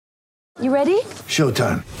You ready?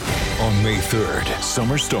 Showtime. On May 3rd,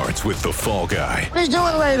 summer starts with The Fall Guy. Let's do it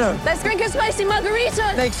later. Let's drink a spicy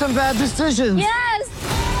margarita. Make some bad decisions. Yes.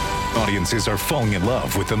 Audiences are falling in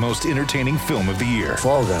love with the most entertaining film of the year.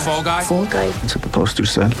 Fall Guy. Fall Guy? Fall Guy. That's what the poster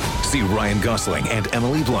said. See Ryan Gosling and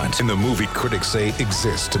Emily Blunt in the movie critics say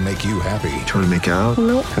exists to make you happy. Trying to make it out?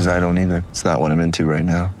 Nope. Because I don't either. It's not what I'm into right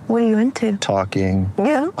now. What are you into? Talking.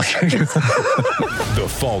 Yeah. The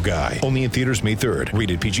Fall Guy. Only in theaters May 3rd.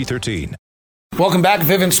 Rated PG-13. Welcome back,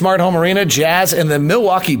 Vivint Smart Home Arena. Jazz and the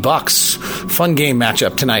Milwaukee Bucks. Fun game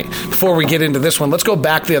matchup tonight. Before we get into this one, let's go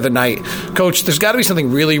back the other night. Coach, there's got to be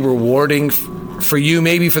something really rewarding for you,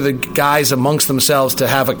 maybe for the guys amongst themselves, to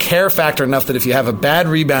have a care factor enough that if you have a bad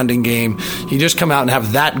rebounding game, you just come out and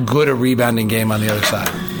have that good a rebounding game on the other side.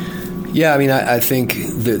 Yeah, I mean, I think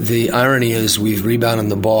the irony is we've rebounded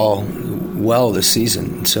the ball well this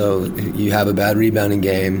season. So you have a bad rebounding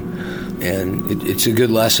game, and it's a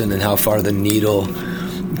good lesson in how far the needle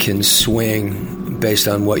can swing based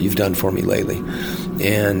on what you've done for me lately.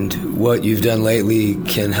 And what you've done lately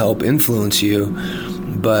can help influence you,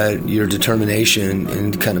 but your determination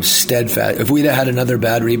and kind of steadfast. If we'd had another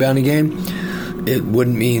bad rebounding game, it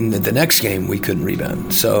wouldn't mean that the next game we couldn't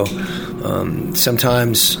rebound. So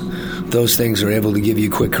sometimes those things are able to give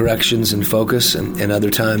you quick corrections and focus, and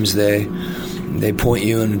other times they point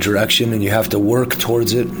you in a direction, and you have to work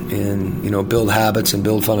towards it and, build habits and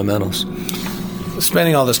build fundamentals.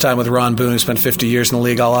 Spending all this time with Ron Boone, who spent 50 years in the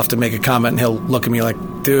league, I'll often make a comment, and he'll look at me like,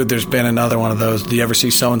 dude, there's been another one of those. Do you ever see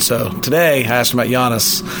so-and-so? Today, I asked him about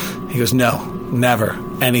Giannis. He goes, no, never.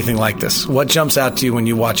 Anything like this. What jumps out to you when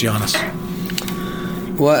you watch Giannis?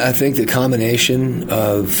 Well, I think the combination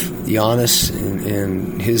of Giannis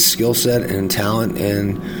and his skill set and talent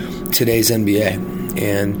and today's NBA,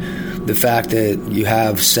 and the fact that you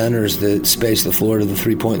have centers that space the floor to the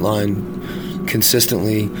three-point line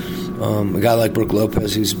consistently. A guy like Brook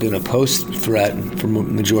Lopez, who's been a post threat for the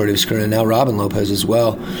majority of his career, and now Robin Lopez as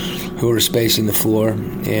well, who are spacing the floor,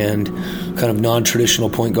 and kind of non-traditional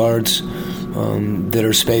point guards that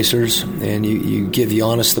are spacers. And you give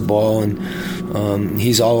Giannis the ball, and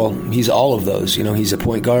he's all of those. He's a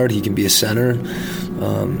point guard. He can be a center.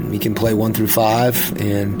 He can play 1 through 5,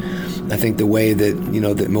 and I think the way that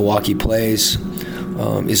that Milwaukee plays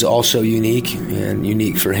is also unique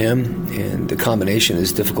for him, and the combination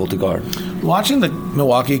is difficult to guard. Watching the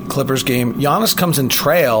Milwaukee Clippers game, Giannis comes in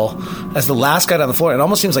trail as the last guy down the floor. It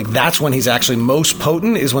almost seems like that's when he's actually most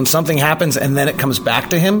potent, is when something happens and then it comes back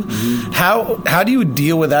to him. Mm-hmm. How do you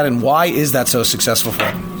deal with that, and why is that so successful for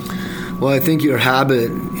him? Well, I think your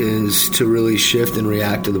habit is to really shift and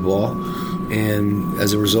react to the ball, and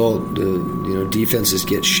as a result, the defenses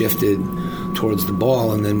get shifted towards the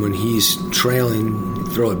ball, and then when he's trailing, you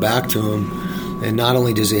throw it back to him, and not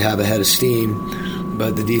only does he have a head of steam,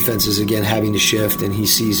 but the defense is again having to shift, and he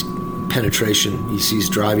sees penetration, he sees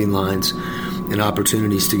driving lines and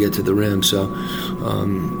opportunities to get to the rim. So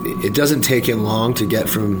it doesn't take him long to get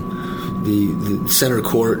from the center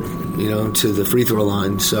court, to the free throw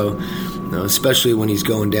line. So especially when he's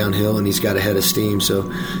going downhill and he's got a head of steam. So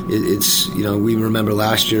it's we remember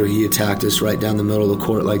last year he attacked us right down the middle of the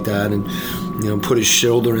court like that, and put his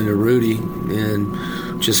shoulder into Rudy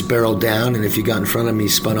and just barreled down, and if you got in front of him, he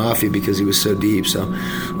spun off you because he was so deep. So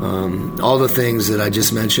all the things that I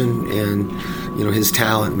just mentioned and his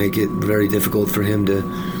talent make it very difficult for him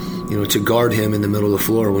to guard him in the middle of the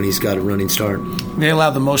floor when he's got a running start. They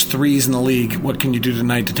allow the most threes in the league. What can you do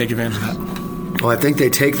tonight to take advantage of that? Well, I think they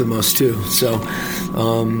take the most too. So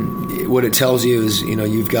what it tells you is,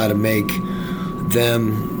 you've got to make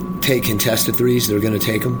them take contested threes. They're going to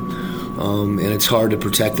take them. And it's hard to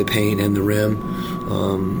protect the paint and the rim.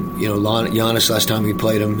 Giannis, last time we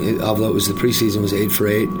played him, although it was the preseason, was 8 for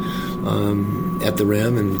 8 at the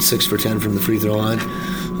rim and 6 for 10 from the free throw line.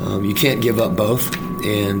 You can't give up both.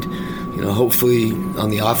 And hopefully on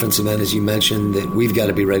the offensive end, as you mentioned, that we've got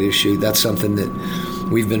to be ready to shoot. That's something that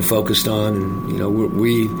we've been focused on,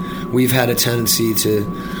 and we've had a tendency to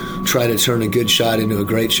try to turn a good shot into a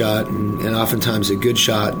great shot, and oftentimes a good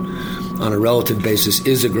shot on a relative basis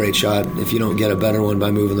is a great shot if you don't get a better one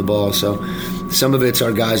by moving the ball. So some of it's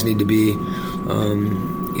our guys need to be a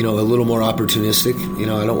little more opportunistic.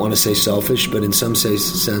 I don't want to say selfish, but in some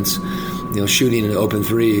sense, shooting an open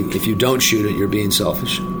three, if you don't shoot it, you're being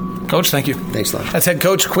selfish. Coach, thank you. Thanks a lot. That's head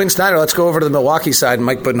coach Quinn Snyder. Let's go over to the Milwaukee side,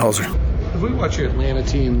 Mike Budenholzer. If we watch your Atlanta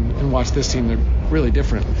team and watch this team, they're really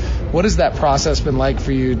different. What has that process been like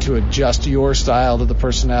for you to adjust your style to the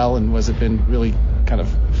personnel, and has it been really kind of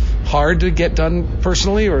hard to get done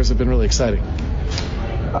personally, or has it been really exciting?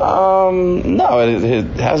 No, it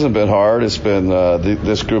hasn't been hard. It's been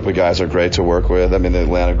this group of guys are great to work with. I mean, the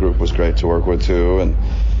Atlanta group was great to work with too, and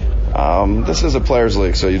this is a players'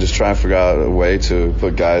 league, so you just try and figure out a way to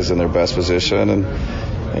put guys in their best position, and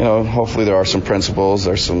hopefully there are some principles,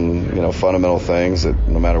 there's some fundamental things that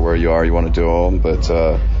no matter where you are, you want to do them, but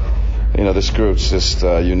this group's just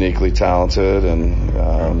uniquely talented, and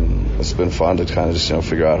it's been fun to kind of just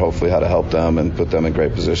figure out hopefully how to help them and put them in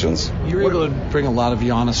great positions. You were able to bring a lot of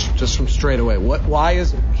Giannis just from straight away. Why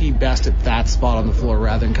is he best at that spot on the floor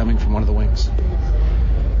rather than coming from one of the wings?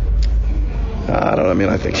 I don't know. I mean,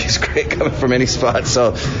 I think he's great coming from any spot.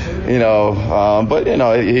 So, but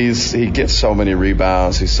he gets so many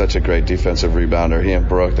rebounds. He's such a great defensive rebounder. He and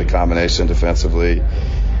Brooke, the combination defensively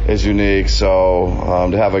is unique. So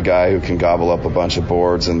to have a guy who can gobble up a bunch of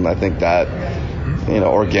boards, and I think that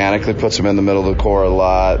organically puts him in the middle of the court a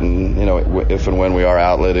lot. And if and when we are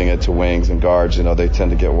outletting it to wings and guards, they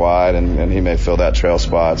tend to get wide, and he may fill that trail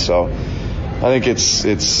spot. So I think it's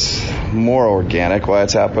more organic why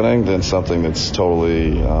it's happening than something that's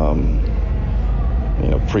totally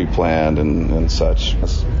pre-planned and such.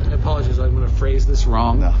 I apologize, I'm going to phrase this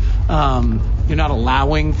wrong. No. You're not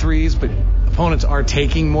allowing threes, but opponents are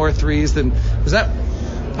taking more threes than. Was that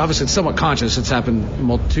obviously it's somewhat conscious? It's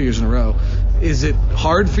happened 2 years in a row. Is it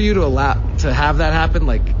hard for you to have that happen?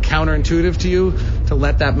 Like counterintuitive to you to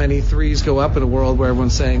let that many threes go up in a world where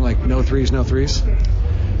everyone's saying like no threes, no threes?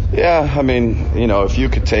 Yeah, I mean, if you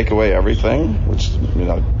could take away everything, which,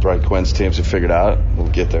 Brett Quinn's teams have figured out, we'll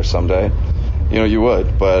get there someday, you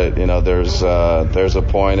would. But, there's a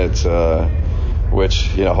point at which,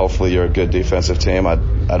 hopefully you're a good defensive team. I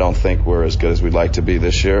don't think we're as good as we'd like to be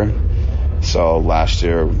this year. So last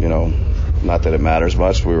year, not that it matters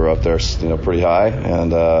much, we were up there, pretty high.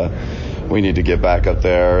 And we need to get back up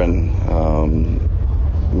there. And,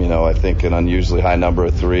 I think an unusually high number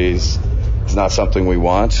of threes, it's not something we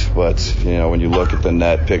want, but when you look at the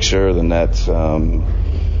net picture, the net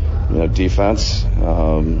defense,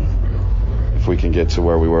 if we can get to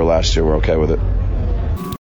where we were last year, we're okay with it.